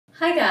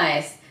Hi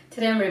guys!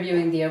 Today I'm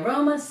reviewing the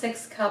Aroma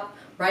 6-cup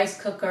rice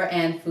cooker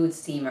and food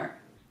steamer.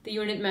 The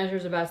unit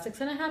measures about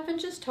 6.5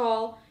 inches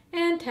tall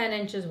and 10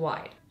 inches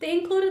wide. The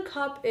included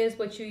cup is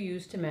what you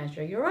use to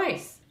measure your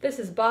rice. This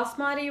is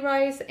basmati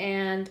rice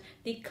and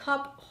the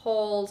cup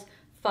holds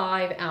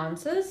 5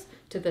 ounces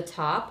to the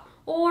top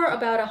or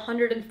about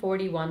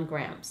 141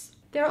 grams.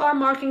 There are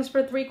markings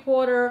for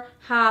 3/4,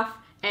 half,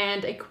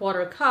 and a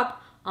 1/4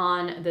 cup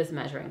on this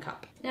measuring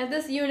cup. Now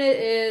this unit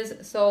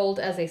is sold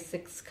as a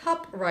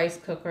 6-cup rice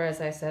cooker, as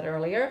I said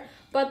earlier,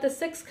 but the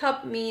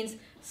 6-cup means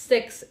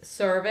 6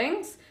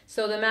 servings.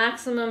 So the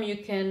maximum you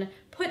can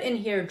put in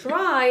here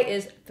dry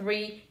is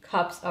 3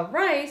 cups of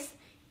rice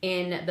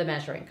in the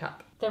measuring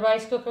cup. The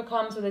rice cooker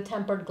comes with a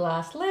tempered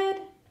glass lid,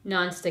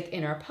 non-stick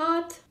inner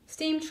pot,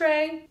 steam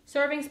tray,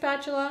 serving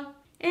spatula,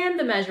 and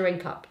the measuring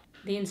cup.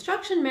 The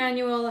instruction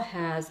manual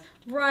has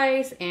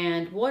rice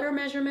and water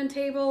measurement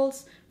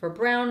tables for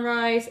brown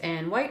rice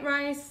and white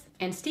rice,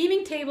 and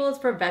steaming tables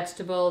for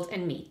vegetables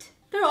and meat.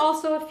 There are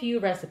also a few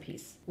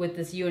recipes. With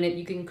this unit,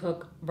 you can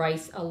cook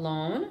rice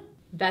alone,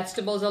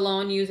 vegetables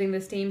alone using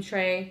the steam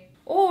tray,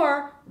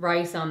 or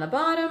rice on the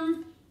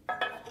bottom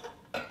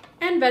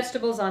and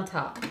vegetables on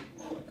top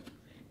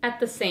at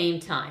the same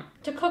time.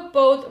 To cook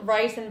both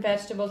rice and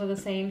vegetables at the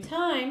same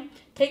time,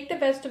 take the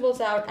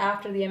vegetables out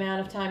after the amount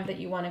of time that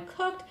you want it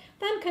cooked,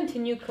 then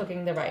continue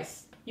cooking the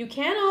rice. You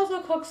can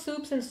also cook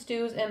soups and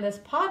stews in this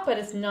pot, but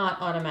it's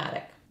not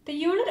automatic. The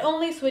unit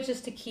only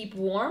switches to keep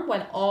warm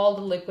when all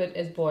the liquid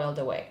is boiled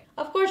away.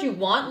 Of course, you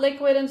want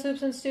liquid in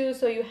soups and stews,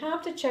 so you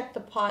have to check the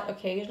pot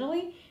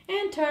occasionally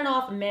and turn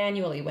off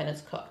manually when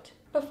it's cooked.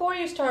 Before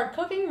you start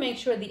cooking, make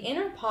sure the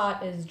inner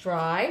pot is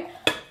dry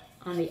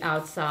on the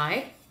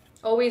outside.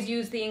 Always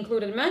use the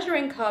included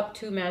measuring cup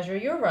to measure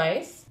your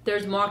rice.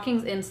 There's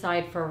markings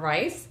inside for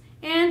rice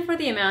and for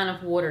the amount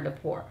of water to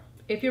pour.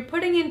 If you're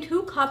putting in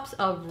 2 cups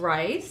of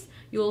rice,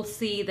 you'll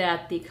see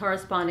that the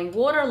corresponding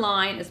water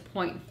line is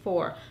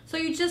 0.4. So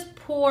you just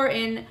pour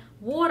in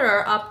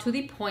water up to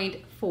the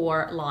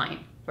 0.4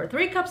 line. For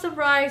 3 cups of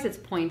rice, it's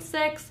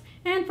 0.6,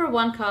 and for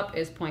 1 cup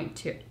is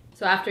 0.2.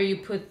 So after you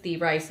put the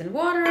rice and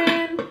water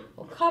in,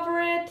 we'll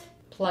cover it,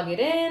 plug it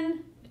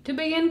in. To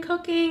begin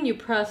cooking, you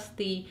press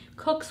the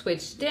cook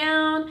switch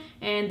down,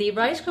 and the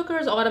rice cooker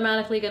is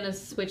automatically going to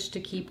switch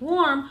to keep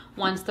warm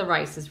once the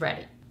rice is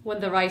ready. When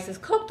the rice is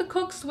cooked, the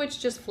cook switch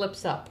just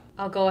flips up.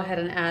 I'll go ahead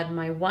and add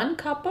my 1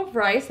 cup of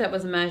rice that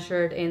was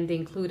measured in the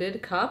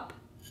included cup.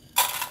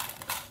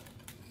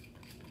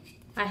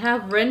 I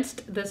have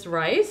rinsed this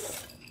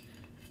rice.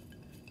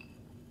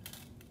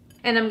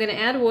 And I'm going to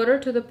add water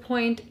to the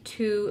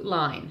 0.2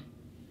 line.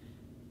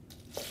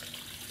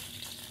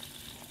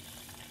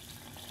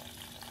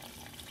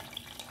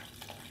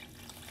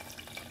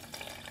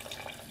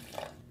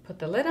 Put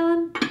the lid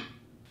on,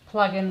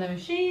 plug in the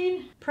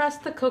machine, press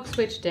the cook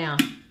switch down.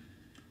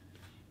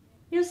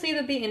 You'll see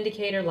that the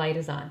indicator light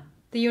is on.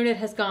 The unit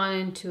has gone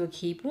into a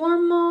keep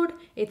warm mode.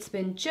 It's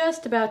been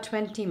just about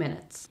 20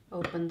 minutes.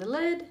 Open the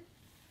lid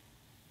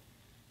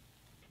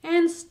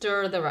and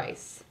stir the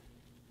rice.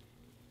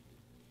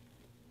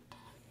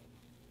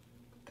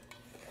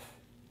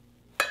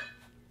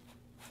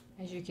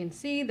 As you can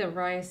see, the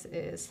rice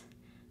is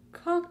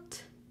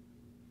cooked.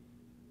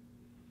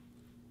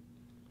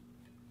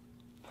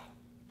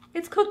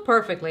 It's cooked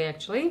perfectly,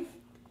 actually.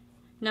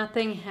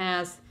 Nothing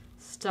has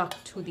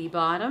stuck to the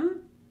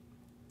bottom.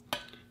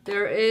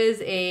 There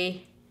is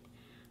a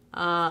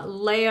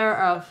layer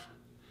of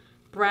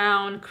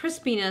brown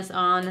crispiness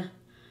on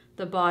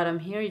the bottom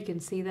here. You can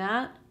see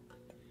that.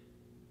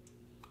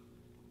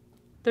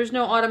 There's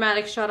no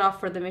automatic shut off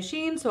for the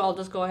machine, so I'll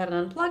just go ahead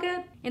and unplug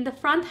it. In the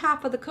front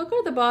half of the cooker,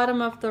 the bottom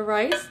of the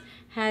rice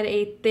had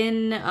a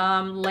thin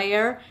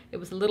layer. It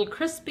was a little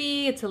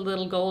crispy, it's a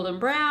little golden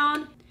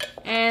brown.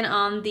 And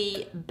on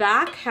the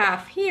back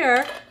half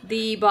here,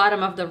 the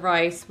bottom of the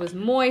rice was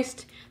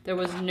moist. There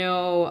was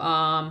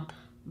no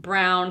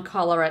brown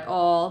color at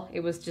all.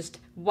 It was just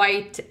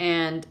white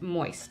and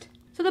moist.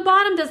 So the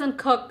bottom doesn't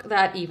cook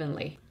that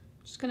evenly.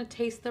 Just gonna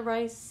taste the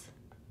rice.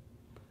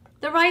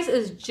 The rice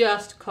is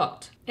just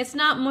cooked. It's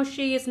not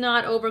mushy, it's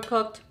not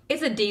overcooked.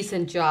 It's a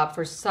decent job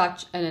for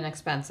such an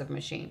inexpensive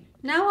machine.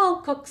 Now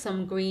I'll cook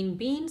some green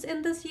beans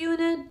in this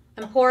unit.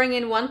 I'm pouring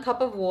in 1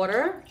 cup of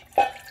water.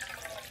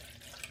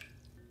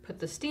 Put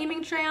the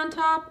steaming tray on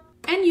top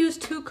and use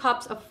 2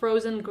 cups of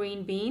frozen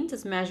green beans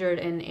as measured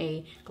in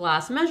a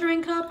glass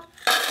measuring cup.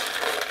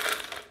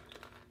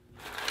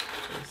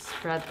 Just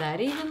spread that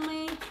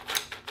evenly.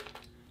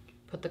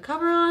 Put the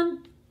cover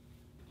on,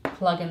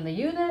 plug in the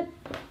unit,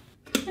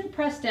 and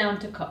press down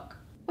to cook.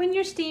 When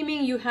you're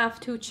steaming, you have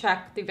to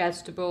check the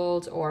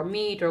vegetables or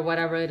meat or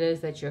whatever it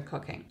is that you're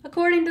cooking.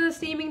 According to the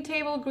steaming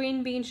table,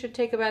 green beans should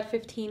take about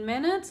 15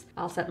 minutes.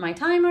 I'll set my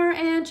timer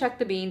and check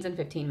the beans in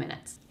 15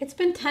 minutes. It's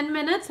been 10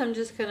 minutes. I'm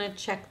just gonna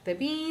check the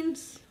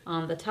beans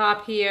on the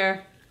top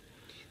here.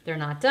 They're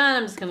not done.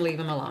 I'm just gonna leave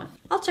them alone.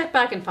 I'll check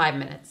back in 5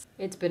 minutes.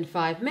 It's been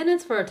 5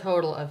 minutes for a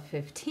total of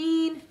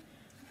 15.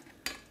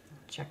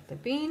 Check the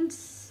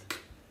beans.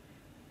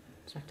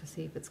 Check to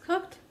see if it's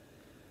cooked.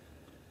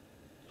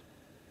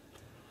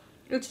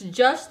 It's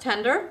just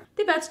tender.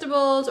 The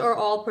vegetables are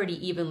all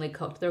pretty evenly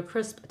cooked. They're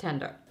crisp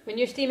tender. When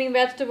you're steaming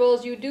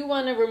vegetables, you do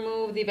want to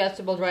remove the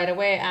vegetables right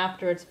away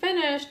after it's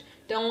finished.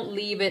 Don't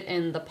leave it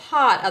in the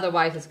pot,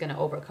 otherwise it's going to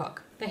overcook.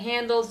 The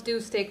handles do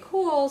stay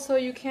cool, so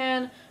you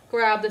can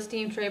grab the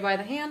steam tray by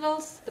the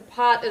handles. The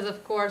pot is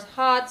of course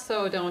hot,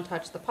 so don't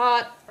touch the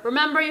pot.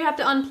 Remember, you have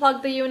to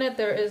unplug the unit.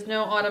 There is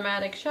no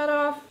automatic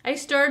shutoff. I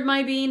stirred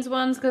my beans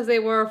once because they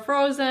were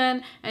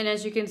frozen, and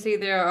as you can see,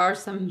 there are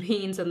some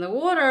beans in the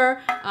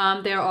water.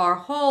 There are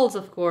holes,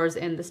 of course,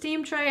 in the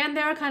steam tray, and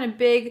they're kind of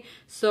big,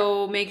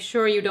 so make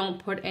sure you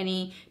don't put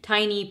any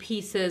tiny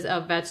pieces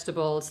of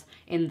vegetables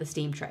in the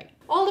steam tray.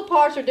 All the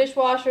parts are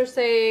dishwasher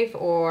safe,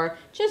 or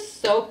just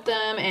soak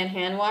them and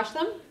hand wash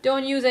them.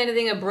 Don't use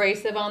anything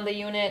abrasive on the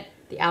unit.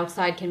 The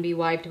outside can be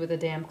wiped with a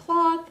damp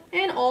cloth,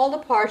 and all the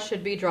parts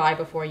should be dry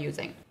before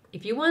using.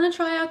 If you want to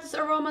try out this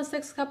Aroma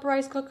 6-cup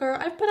rice cooker,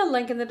 I've put a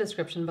link in the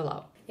description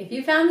below. If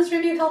you found this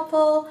review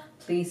helpful,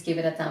 please give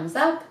it a thumbs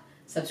up,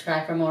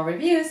 subscribe for more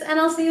reviews, and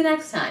I'll see you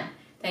next time.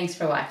 Thanks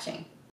for watching.